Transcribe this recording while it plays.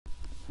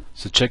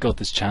So check out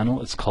this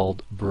channel. It's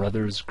called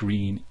Brothers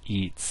Green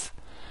Eats.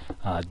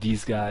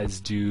 These guys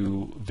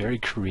do very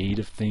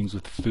creative things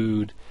with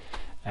food,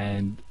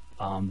 and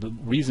the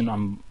reason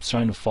I'm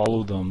starting to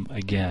follow them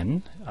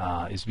again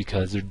is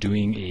because they're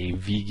doing a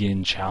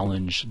vegan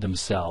challenge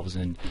themselves,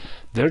 and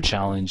their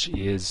challenge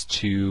is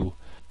to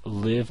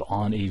live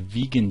on a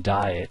vegan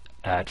diet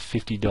at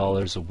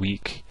 $50 a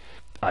week.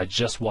 I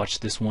just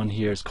watched this one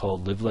here. It's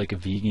called Live Like a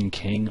Vegan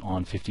King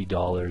on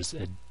 $50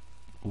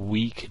 a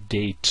week,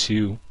 day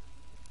 2,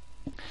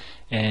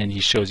 and he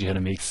shows you how to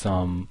make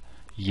some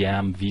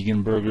yam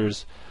vegan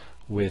burgers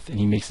and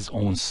he makes his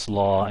own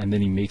slaw, and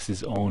then he makes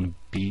his own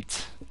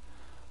beet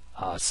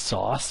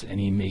sauce, and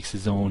he makes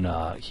his own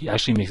he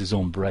actually makes his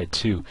own bread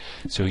too.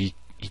 So he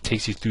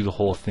takes you through the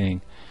whole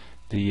thing.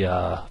 The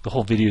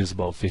whole video is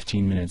about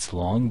 15 minutes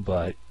long,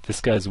 but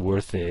this guy's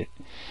worth it.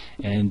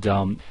 And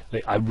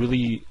I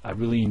really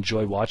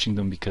enjoy watching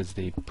them because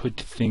they put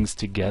things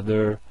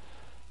together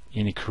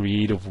in a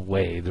creative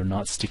way. They're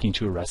not sticking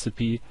to a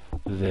recipe.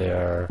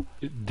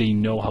 They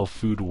know how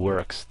food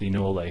works. They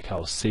know like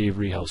how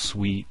savory, how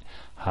sweet,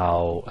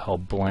 how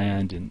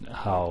bland, and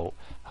how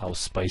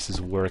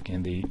spices work,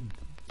 and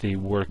they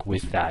work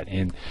with that.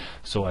 And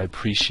so I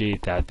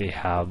appreciate that they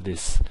have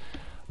this.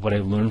 What I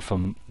learned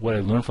from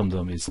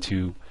them is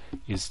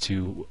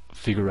to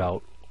figure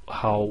out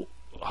how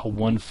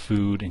one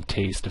food and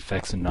taste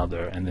affects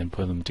another, and then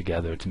put them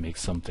together to make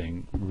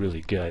something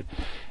really good.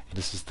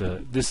 This is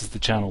the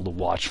channel to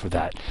watch for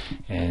that.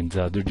 And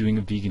they're doing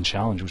a vegan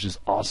challenge, which is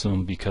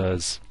awesome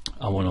because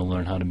I want to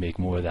learn how to make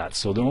more of that.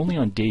 So they're only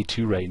on day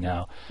 2 right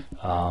now.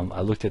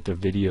 I looked at their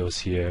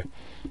videos here,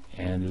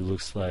 and it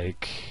looks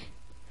like,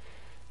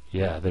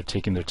 yeah, they're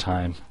taking their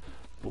time.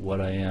 But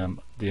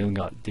they only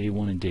got day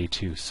 1 and day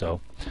 2,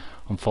 so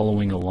I'm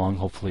following along.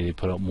 Hopefully they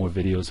put out more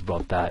videos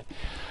about that.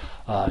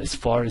 As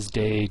far as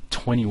day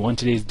 21,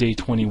 today's day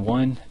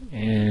 21,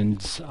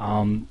 and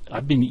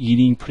I've been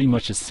eating pretty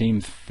much the same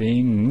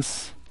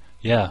things.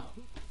 Yeah,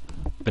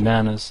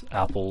 bananas,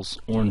 apples,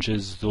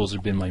 oranges, those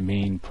have been my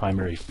main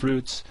primary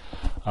fruits.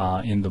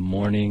 In the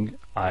morning,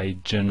 I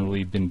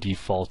generally been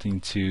defaulting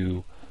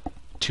to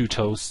 2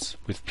 toasts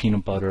with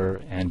peanut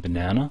butter and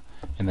banana,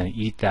 and then I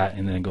eat that,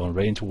 and then I go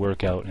right into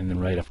workout, and then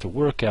right after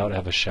workout I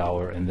have a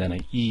shower, and then I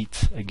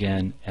eat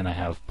again, and I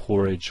have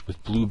porridge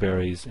with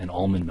blueberries and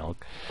almond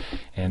milk,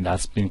 and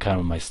that's been kind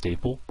of my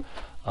staple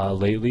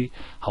lately.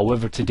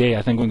 However, today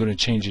I think I'm going to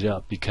change it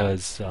up,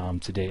 because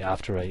today,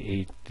 after I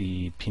ate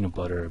the peanut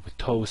butter with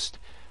toast,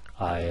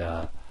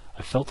 I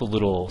felt a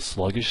little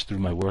sluggish through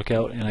my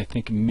workout, and I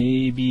think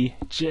maybe,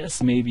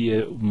 just maybe,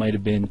 it might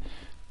have been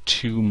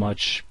too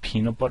much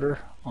peanut butter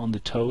on the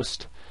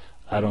toast.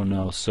 I don't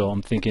know. So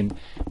I'm thinking,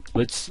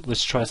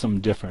 let's try something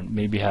different.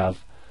 Maybe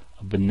have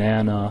a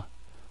banana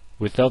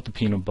without the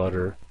peanut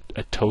butter,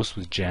 a toast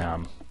with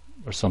jam,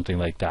 or something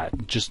like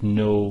that. Just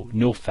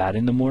no fat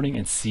in the morning,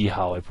 and see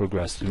how I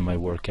progress through my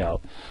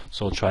workout.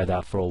 So I'll try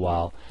that for a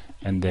while,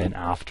 and then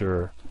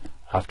after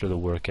the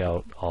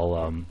workout,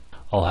 I'll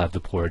have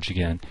the porridge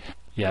again.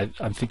 Yeah,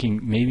 I'm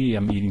thinking maybe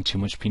I'm eating too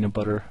much peanut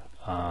butter.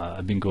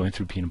 I've been going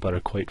through peanut butter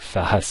quite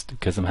fast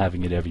because I'm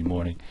having it every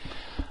morning,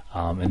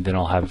 and then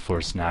I'll have it for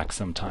a snack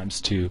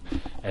sometimes too.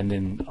 And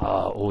then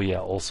oh yeah,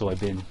 also I've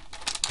been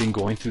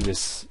going through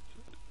this,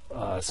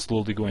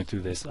 slowly going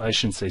through this. I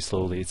shouldn't say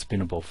slowly, it's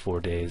been about 4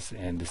 days,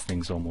 and this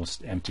thing's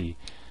almost empty.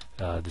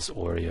 This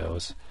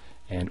Oreos,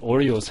 and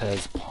Oreos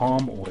has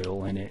palm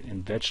oil in it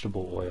and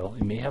vegetable oil.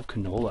 It may have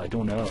canola, I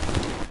don't know.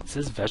 It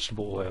says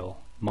vegetable oil,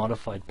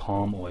 modified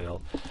palm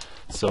oil,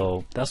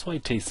 so that's why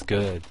it tastes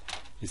good.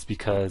 Is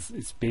because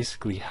it's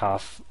basically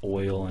half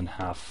oil and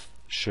half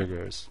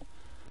sugars.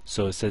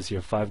 So it says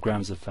here 5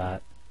 grams of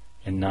fat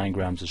and 9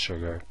 grams of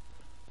sugar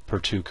per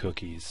 2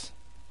 cookies.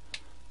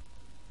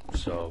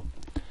 So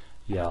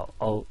yeah,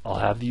 I'll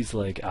have these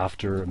like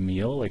after a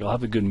meal. Like I'll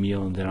have a good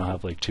meal, and then I'll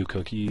have like 2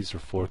 cookies or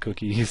 4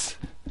 cookies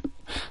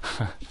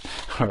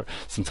or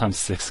sometimes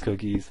 6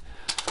 cookies.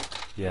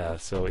 Yeah,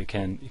 so it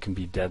can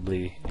be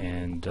deadly,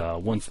 and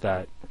once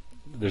that,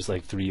 there's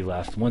like 3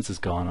 left. Once it's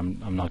gone,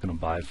 I'm not going to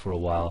buy it for a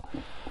while,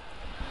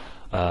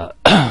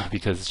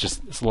 because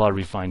it's a lot of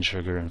refined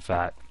sugar and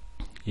fat.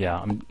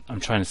 Yeah, I'm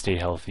trying to stay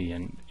healthy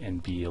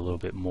and be a little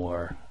bit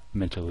more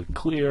mentally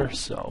clear.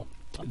 So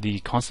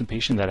the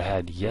constipation that I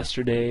had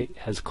yesterday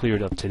has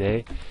cleared up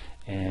today,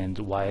 and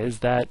why is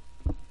that?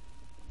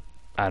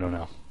 I don't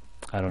know.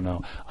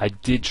 I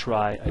did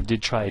try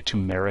a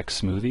turmeric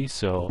smoothie.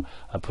 So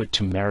I put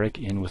turmeric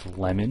in with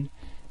lemon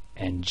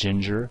and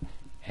ginger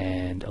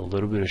and a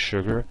little bit of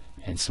sugar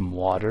and some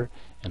water,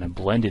 and I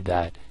blended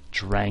that,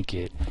 drank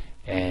it,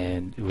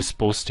 and it was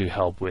supposed to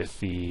help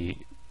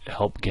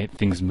get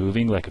things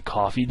moving like a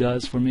coffee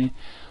does for me,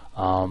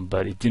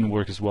 but it didn't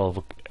work as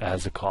well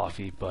as a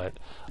coffee. But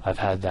I've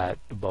had that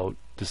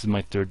this is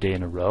my 3rd day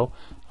in a row.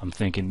 I'm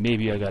thinking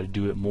maybe I got to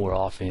do it more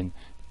often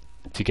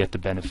to get the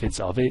benefits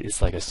of it.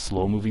 It's like a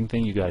slow moving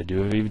thing, you got to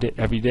do it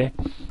every day.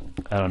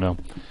 I don't know.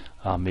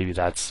 Maybe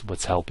that's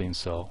what's helping,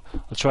 so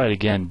I'll try it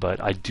again. But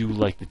I do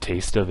like the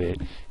taste of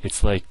it.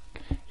 It's like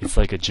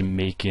a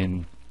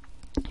Jamaican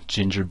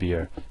ginger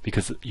beer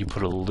because you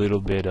put a little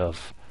bit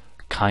of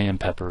cayenne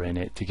pepper in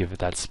it to give it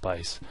that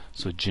spice.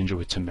 So ginger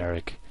with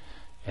turmeric.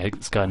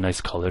 It's got a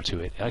nice color to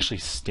it. It actually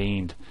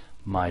stained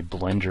my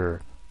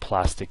blender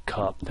plastic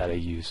cup that I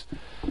use.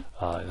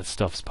 That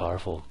stuff's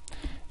powerful.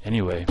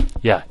 Anyway,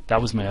 yeah,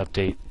 that was my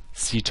update.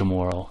 See you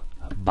tomorrow.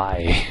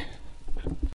 Bye.